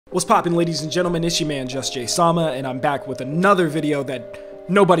What's poppin', ladies and gentlemen? It's your man JustJaySama, and I'm back with another video that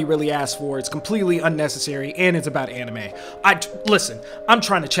nobody really asked for. It's completely unnecessary, and it's about anime. Listen, I'm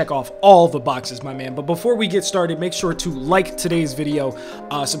trying to check off all the boxes, my man, but before we get started, make sure to like today's video,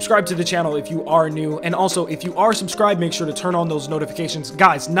 subscribe to the channel if you are new, and also, if you are subscribed, make sure to turn on those notifications.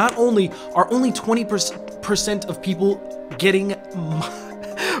 Guys, not only are only 20% of people getting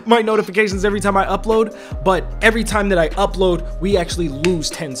my notifications every time I upload, but every time that I upload, we actually lose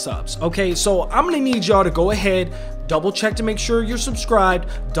 10 subs, okay? So I'm gonna need y'all to go ahead, double check to make sure you're subscribed,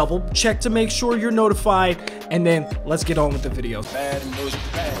 double check to make sure you're notified, and then let's get on with the video. Bad and those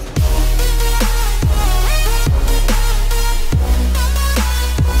bad.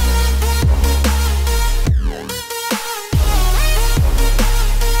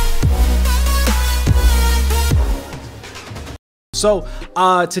 So,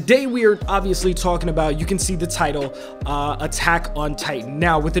 today we are obviously talking about, you can see the title, Attack on Titan.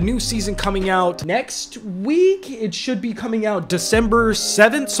 Now, with the new season coming out next week, it should be coming out December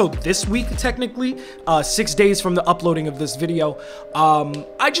 7th, so this week, technically, 6 days from the uploading of this video.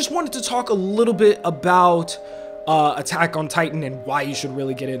 I just wanted to talk a little bit about Attack on Titan and why you should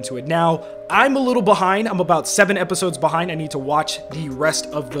really get into it. Now, I'm a little behind. I'm about 7 episodes behind. I need to watch the rest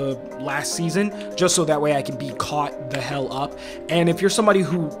of the last season just so that way I can be caught the hell up. And if you're somebody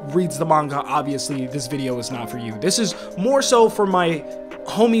who reads the manga, obviously this video is not for you. This is more so for my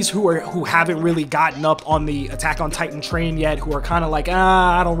homies who haven't really gotten up on the Attack on Titan train yet, who are kind of like,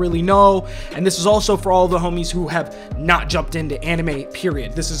 I don't really know. And this is also for all the homies who have not jumped into anime,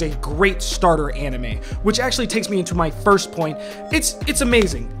 period. This is a great starter anime, which actually takes me into my first point. It's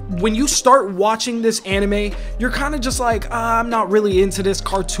amazing. When you start watching this anime, you're kind of just like, I'm not really into this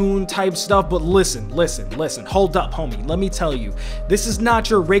cartoon type stuff, but listen, hold up, homie. Let me tell you, this is not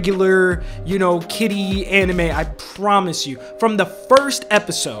your regular, you know, kiddie anime. I promise you, from the first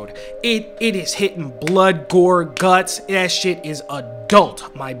episode, it is hitting blood, gore, guts. That shit is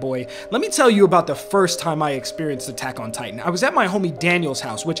adult, my boy. Let me tell you about the first time I experienced Attack on Titan. I was at my homie Daniel's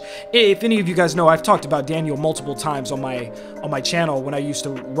house, which, if any of you guys know, I've talked about Daniel multiple times on my channel when I used to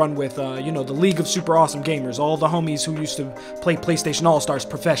run with, you know, the League of Super Awesome Gamers, all the homies who used to play PlayStation All-Stars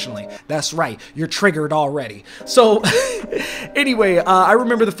professionally. That's right, you're triggered already. So, anyway, I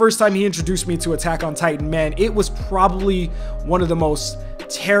remember the first time he introduced me to Attack on Titan, man, it was probably one of the most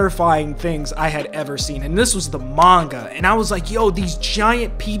terrifying things I had ever seen, and this was the manga, and I was like, yo, these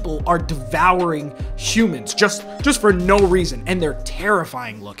giant people are devouring humans just for no reason, and they're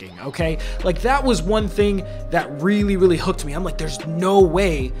terrifying looking, okay? Like, that was one thing that really hooked me. I'm like, there's no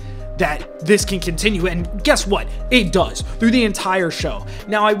way that this can continue, and guess what? It does through the entire show.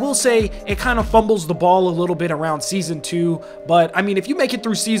 Now, I will say it kind of fumbles the ball a little bit around season 2, but I mean, if you make it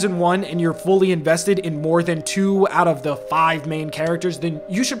through season 1 and you're fully invested in more than 2 out of the 5 main characters, then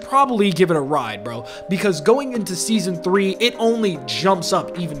you should probably give it a ride, bro, because going into season 3, it only jumps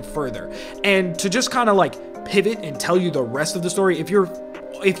up even further. And to just kind of like pivot and tell you the rest of the story, if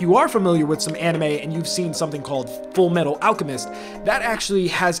you are familiar with some anime and you've seen something called Full Metal Alchemist, that actually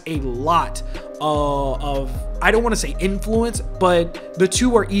has a lot of, I don't want to say influence, but the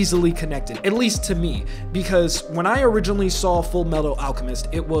two are easily connected, at least to me, because when I originally saw Full Metal Alchemist,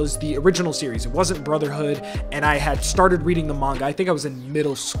 it was the original series. It wasn't Brotherhood, and I had started reading the manga. I think I was in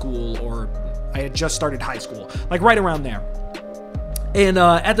middle school, or I had just started high school, like right around there. And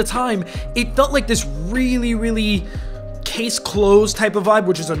at the time, it felt like this really case closed type of vibe,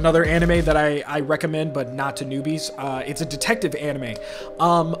 which is another anime that I recommend, but not to newbies. It's a detective anime.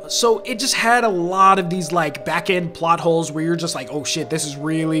 So it just had a lot of these like back-end plot holes where you're just like, oh shit, this is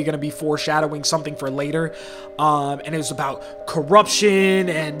really gonna be foreshadowing something for later. And it was about corruption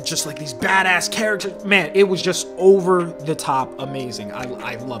and just like these badass characters. Man, it was just over the top amazing.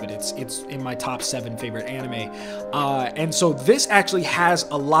 I love it. It's in my top 7 favorite anime. And so this actually has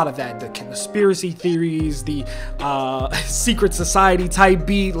a lot of that, the conspiracy theories, the secret society type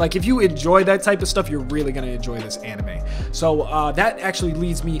beat. Like, if you enjoy that type of stuff, you're really gonna enjoy this anime. So that actually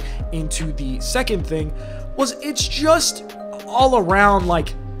leads me into the second thing, was it's just all around,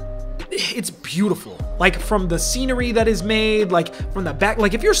 like, it's beautiful. Like, from the scenery that is made, like from the back,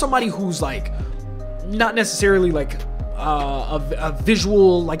 like if you're somebody who's like not necessarily like a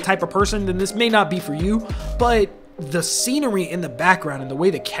visual like type of person, then this may not be for you. But the scenery in the background and the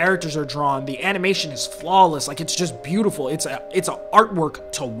way the characters are drawn, the animation is flawless. Like, it's just beautiful. It's a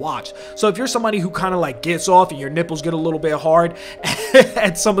artwork to watch. So if you're somebody who kind of like gets off and your nipples get a little bit hard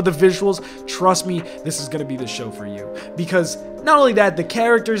at some of the visuals, trust me, this is gonna be the show for you. Because not only that, the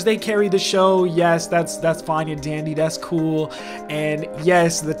characters, they carry the show. Yes, that's fine and dandy, that's cool. And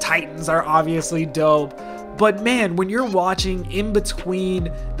yes, the Titans are obviously dope. But man, when you're watching in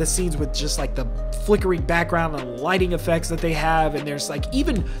between the scenes with just like the flickering background and lighting effects that they have, and there's like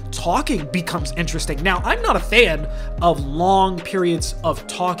even talking becomes interesting. Now, I'm not a fan of long periods of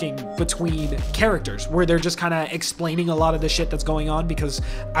talking between characters where they're just kind of explaining a lot of the shit that's going on, because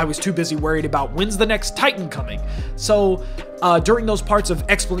I was too busy worried about when's the next Titan coming. So during those parts of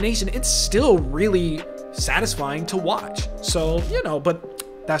explanation, it's still really satisfying to watch. So, you know, but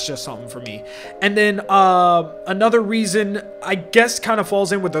that's just something for me. And then another reason, I guess, kind of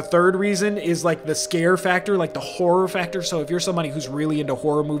falls in with the third reason, is like the scare factor, like the horror factor. So if you're somebody who's really into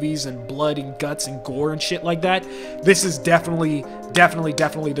horror movies and blood and guts and gore and shit like that, this is definitely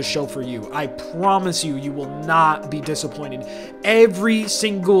the show for you. I promise you, you will not be disappointed. Every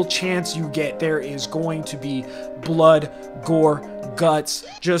single chance you get, there is going to be blood, gore, guts,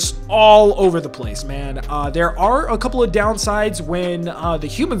 just all over the place, man. There are a couple of downsides when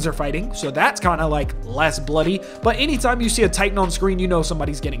the humans are fighting, so that's kind of like less bloody. But anytime you see a Titan on screen, you know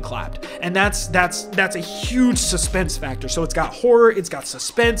somebody's getting clapped, and that's a huge suspense factor. So it's got horror, it's got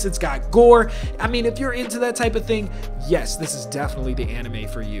suspense, it's got gore. I mean, if you're into that type of thing, yes, this is definitely the anime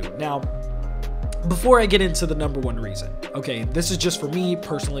for you. Now, before I get into the number one reason, okay, this is just for me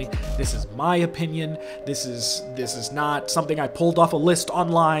personally. This is my opinion. This is not something I pulled off a list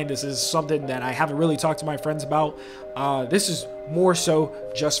online. This is something that I haven't really talked to my friends about. This is more so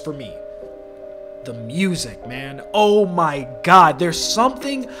just for me. The music, man. Oh my God. There's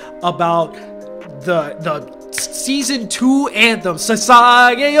something about the season 2 anthem.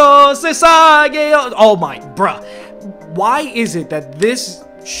 Sasageyo, Sasageyo. Oh my, bruh. Why is it that this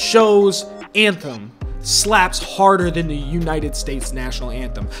show's anthem slaps harder than the United States national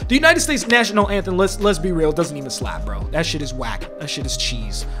anthem? The United States national anthem, let's be real, doesn't even slap, bro. That shit is whack. That shit is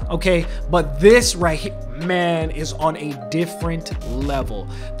cheese. Okay, but this right here, man, is on a different level.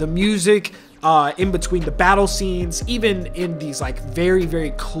 The music in between the battle scenes, even in these like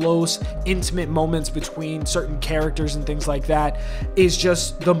very close intimate moments between certain characters and things like that, is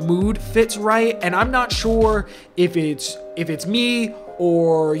just, the mood fits right. And I'm not sure if it's me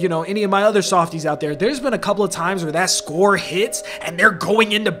or, you know, any of my other softies out there. There's been a couple of times where that score hits and they're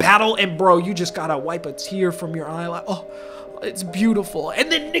going into battle, and bro, you just gotta wipe a tear from your eye, like, oh, it's beautiful.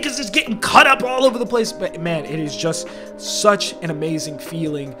 And then niggas is getting cut up all over the place. But man, it is just such an amazing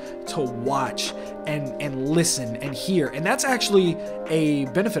feeling to watch and listen and hear. And that's actually a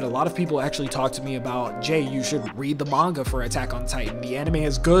benefit. A lot of people actually talk to me about, Jay, you should read the manga for Attack on Titan. The anime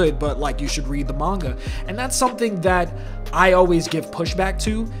is good, but like, you should read the manga. And that's something that I always give pushback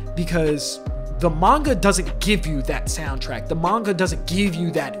to, because the manga doesn't give you that soundtrack. The manga doesn't give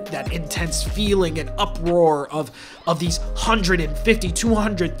you that intense feeling and uproar of these 150,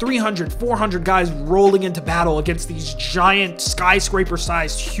 200, 300, 400 guys rolling into battle against these giant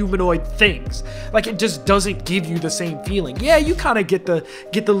skyscraper-sized humanoid things. Like, it just doesn't give you the same feeling. Yeah, you kind of get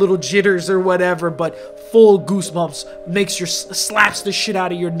the little jitters or whatever, but full goosebumps makes your slaps the shit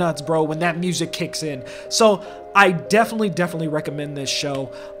out of your nuts, bro, when that music kicks in. So I definitely recommend this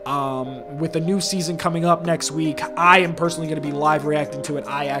show. With the new season coming up next week, I am personally going to be live reacting to it.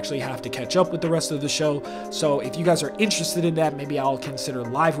 I actually have to catch up with the rest of the show. So if you guys are interested in that, maybe I'll consider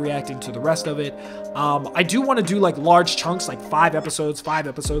live reacting to the rest of it. I do want to do like large chunks, like 5 episodes,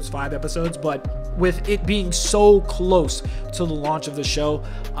 but with it being so close to the launch of the show,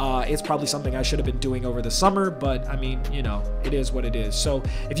 it's probably something I should have been doing over the summer, but I mean, you know, it is what it is. So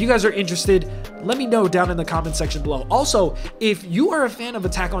if you guys are interested, let me know down in the comment section below. Also, if you are a fan of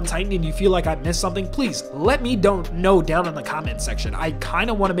Attack on Titan and you feel like I missed something, please let me know down in the comment section. I kind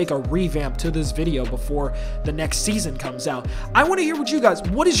of want to make a revamp to this video before the next season comes out. I want to hear what you guys,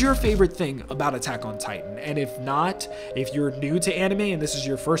 what is your favorite thing about Attack on Titan? And if not, if you're new to anime and this is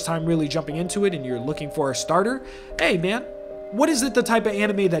your first time really jumping into it and you're looking for a starter, hey man, what is it, the type of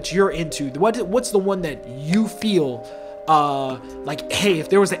anime that you're into? What's the one that you feel like, hey, if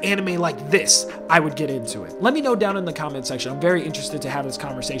there was an anime like this, I would get into it? Let me know down in the comment section. I'm very interested to have this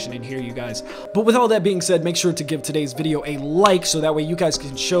conversation and hear you guys. But with all that being said, make sure to give today's video a like so that way you guys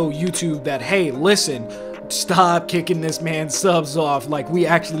can show YouTube that, hey, listen, stop kicking this man's subs off. Like, we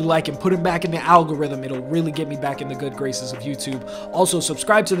actually like him. Put him back in the algorithm. It'll really get me back in the good graces of YouTube. Also,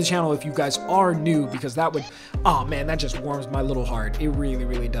 subscribe to the channel if you guys are new, because that would, oh man, that just warms my little heart. It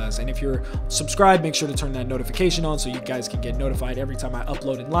really does. And if you're subscribed, make sure to turn that notification on so you guys can get notified every time I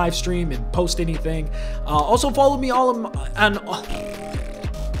upload and live stream and post anything. Also follow me on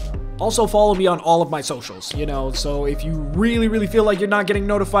all of my socials, you know, so if you really feel like you're not getting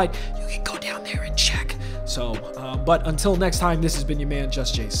notified, you can go down there and check. So, but until next time, this has been your man,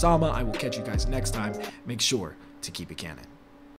 JustJaySama. I will catch you guys next time. Make sure to keep it canon.